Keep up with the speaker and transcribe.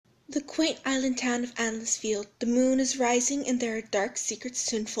The quaint island town of Anlesfield. The moon is rising and there are dark secrets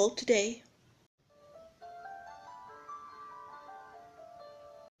to unfold today.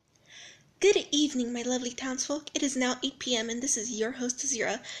 Good evening, my lovely townsfolk. It is now 8 p.m. and this is your host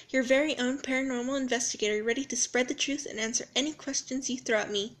Azira, your very own paranormal investigator, ready to spread the truth and answer any questions you throw at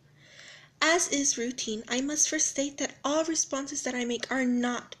me. As is routine, I must first state that all responses that I make are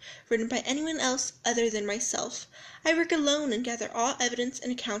not written by anyone else other than myself. I work alone and gather all evidence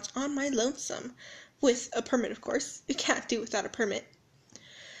and accounts on my lonesome. With a permit, of course. You can't do without a permit.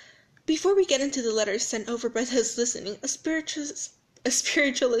 Before we get into the letters sent over by those listening, a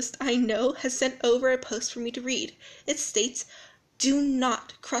spiritualist I know has sent over a post for me to read. It states, "Do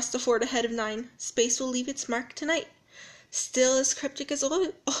not cross the ford ahead of 9. Space will leave its mark tonight." Still as cryptic as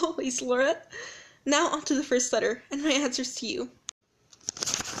always, Laura. Now on to the first letter, and my answers to you.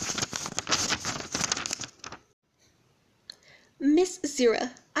 Miss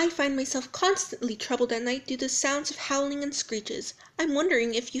Zira, I find myself constantly troubled at night due to sounds of howling and screeches. I'm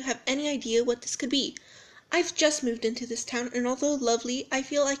wondering if you have any idea what this could be. I've just moved into this town, and although lovely, I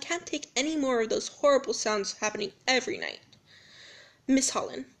feel I can't take any more of those horrible sounds happening every night. Miss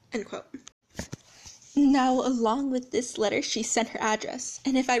Holland, end quote. Now, along with this letter, she sent her address,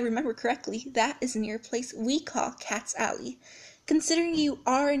 and if I remember correctly, that is near a place we call Cat's Alley. Considering you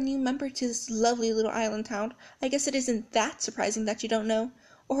are a new member to this lovely little island town, I guess it isn't that surprising that you don't know,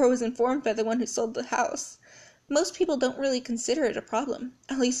 or was informed by the one who sold the house. Most people don't really consider it a problem,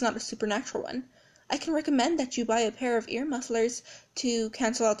 at least not a supernatural one. I can recommend that you buy a pair of ear mufflers to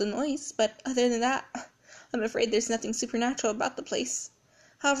cancel out the noise, but other than that, I'm afraid there's nothing supernatural about the place.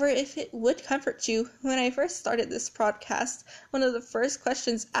 However, if it would comfort you, when I first started this podcast, one of the first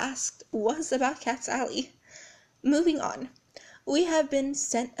questions asked was about Cat's Alley. Moving on. We have been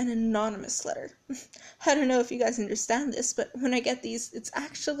sent an anonymous letter. I don't know if you guys understand this, but when I get these, it's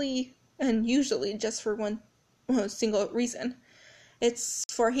actually, and usually just for one single reason. It's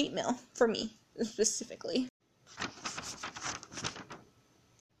for hate mail, for me, specifically.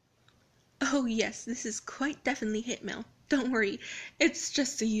 Oh yes, this is quite definitely hate mail. Don't worry, it's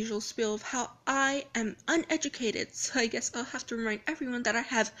just the usual spiel of how I am uneducated, so I guess I'll have to remind everyone that I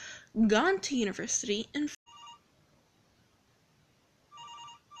have gone to university and...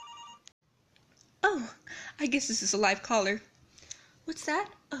 Oh, I guess this is a live caller. What's that?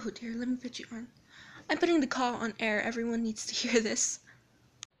 Oh dear, let me put you on. I'm putting the call on air, everyone needs to hear this.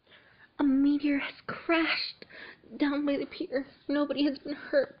 A meteor has crashed down by the pier. Nobody has been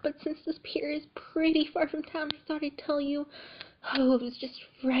hurt, but since this pier is pretty far from town, I thought I'd tell you. Oh, it was just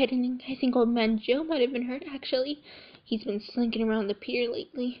frightening. I think old man Joe might have been hurt, actually. He's been slinking around the pier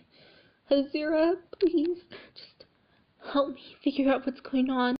lately. Azira, please, just help me figure out what's going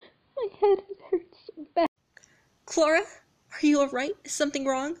on. My head hurts so bad. Clara, are you alright? Is something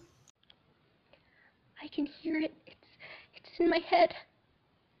wrong? I can hear it. It's in my head.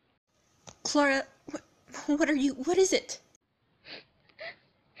 Clara, what is it?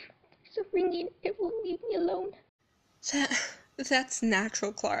 There's a ringing. It won't leave me alone. That's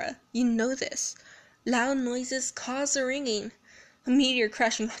natural, Clara. You know this. Loud noises cause a ringing. A meteor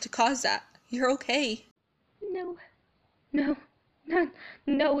crashing ought to cause that. You're okay.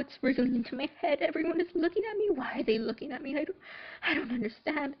 No, it's wriggling into my head. Everyone is looking at me. Why are they looking at me? I don't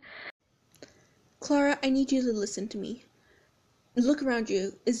understand. Clara, I need you to listen to me. Look around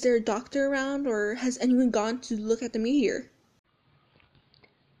you. Is there a doctor around, or has anyone gone to look at the meteor?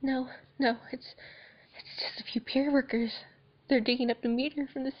 No, it's just a few pier workers. They're digging up the meteor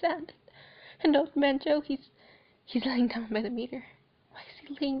from the sand. And old man Joe, he's laying down by the meteor. Why is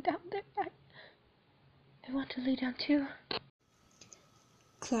he laying down there? I want to lay down too.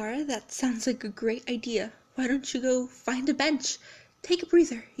 Clara, that sounds like a great idea. Why don't you go find a bench? Take a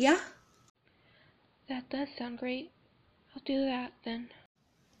breather, yeah? That does sound great. I'll do that then.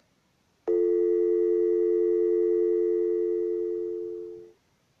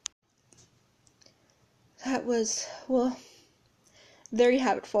 That was, well, there you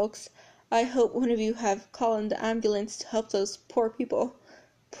have it, folks. I hope one of you have called in the ambulance to help those poor people.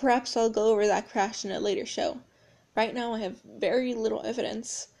 Perhaps I'll go over that crash in a later show. Right now I have very little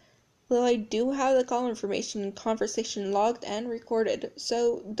evidence, though I do have the call information and conversation logged and recorded,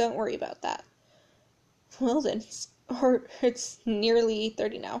 so don't worry about that. Well then, it's nearly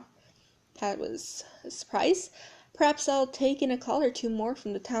 8:30 now. That was a surprise. Perhaps I'll take in a call or two more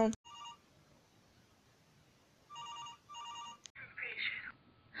from the town.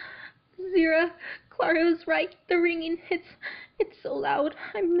 Zira, Clara was right. The ringing, it's so loud.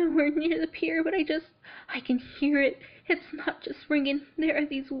 I'm nowhere near the pier, but I can hear it. It's not just ringing. There are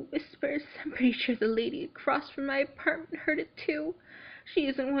these whispers. I'm pretty sure the lady across from my apartment heard it too. She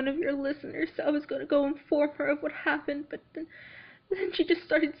isn't one of your listeners, so I was going to go inform her of what happened, but then she just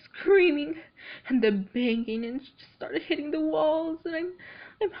started screaming and the banging, and she just started hitting the walls, and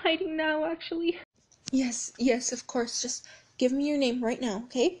I'm hiding now, actually. Yes, of course. Just give me your name right now,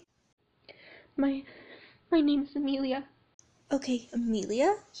 okay? My name's Amelia. Okay,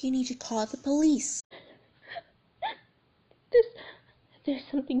 Amelia, you need to call the police. There's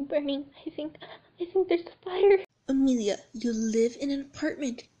something burning. I think there's a fire. Amelia, you live in an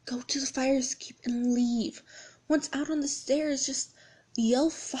apartment. Go to the fire escape and leave. Once out on the stairs, just yell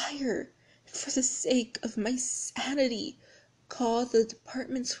fire. For the sake of my sanity, call the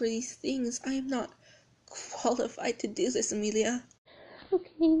departments for these things. I am not qualified to do this, Amelia.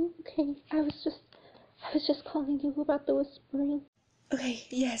 Okay. I was just calling you about the whispering. Okay,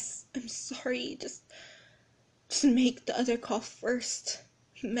 yes, I'm sorry. Just make the other call first.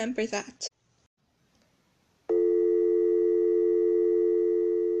 Remember that.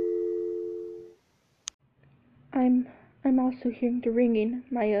 I'm also hearing the ringing.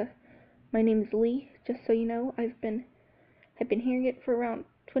 My name is Lee, just so you know. I've been hearing it for around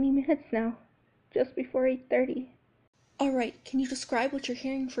 20 minutes now, just before 8:30. All right, can you describe what you're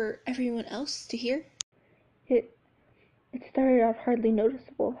hearing for everyone else to hear? It started out hardly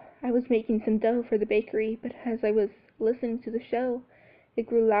noticeable. I was making some dough for the bakery, but as I was listening to the show, it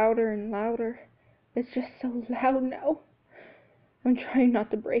grew louder and louder. It's just so loud now. I'm trying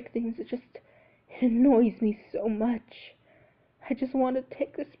not to break things. It annoys me so much. I just want to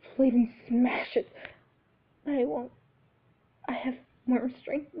take this plate and smash it. But I won't. I have more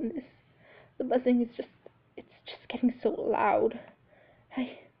strength than this. The buzzing is it's just getting so loud.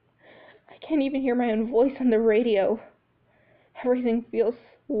 I can't even hear my own voice on the radio. Everything feels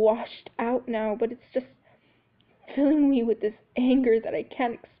washed out now, but it's just filling me with this anger that I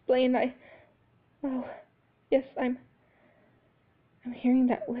can't explain. Oh, yes, I'm hearing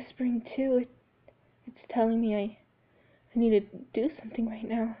that whispering too. It's telling me I need to do something right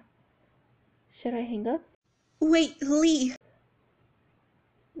now. Should I hang up? Wait, Lee!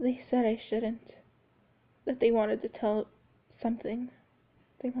 They said I shouldn't. That they wanted to tell something.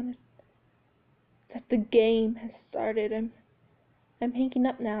 That the game has started. I'm hanging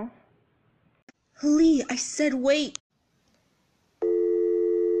up now. Lee, I said wait!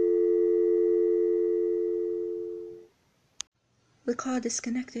 The call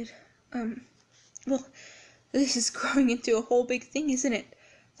disconnected. Well, this is growing into a whole big thing, isn't it?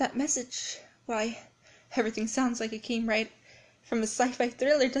 That message, why, everything sounds like it came right from a sci-fi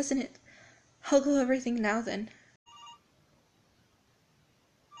thriller, doesn't it? I'll go over everything now then.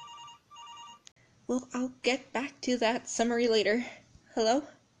 Well, I'll get back to that summary later. Hello?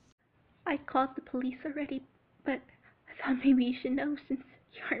 I called the police already, but I thought maybe you should know since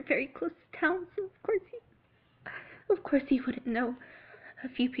you aren't very close to town, so of course he wouldn't know. A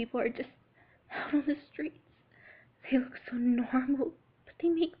few people are just out on the streets. They look so normal, but they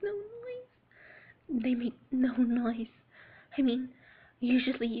make no noise. I mean,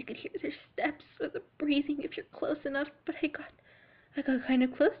 usually you could hear their steps or the breathing if you're close enough, but I got kind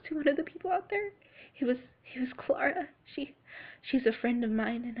of close to one of the people out there. It was Clara. She's a friend of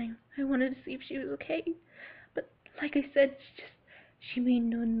mine, and I wanted to see if she was okay. But like I said, she made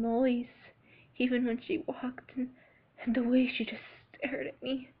no noise, even when she walked, and the way she just stared at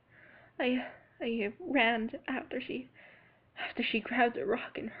me. I ran after she grabbed a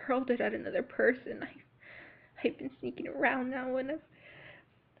rock and hurled it at another person. I've been sneaking around now, and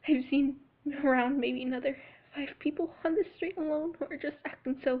I've seen around maybe another 5 people on the street alone who are just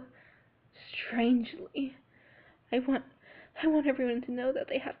acting so strangely. I want everyone to know that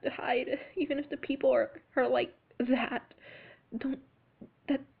they have to hide, even if the people are like that.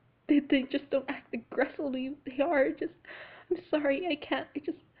 They just don't act aggressively. They are just. I'm sorry, I can't.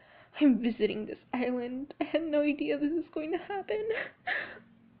 I'm visiting this island. I had no idea this was going to happen.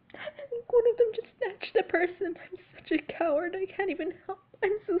 I think one of them just snatched a person. I'm such a coward. I can't even help.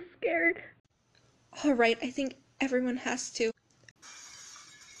 I'm so scared. Alright, I think everyone has to.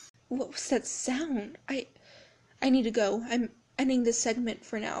 What was that sound? I need to go. I'm ending this segment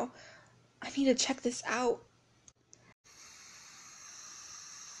for now. I need to check this out.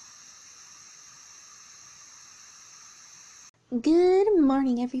 Good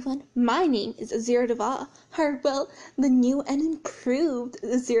morning, everyone. My name is Azira Duval, or, well, the new and improved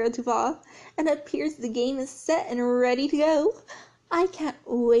Azira Duval, and it appears the game is set and ready to go. I can't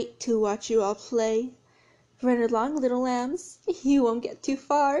wait to watch you all play. Run along, little lambs. You won't get too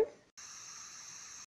far.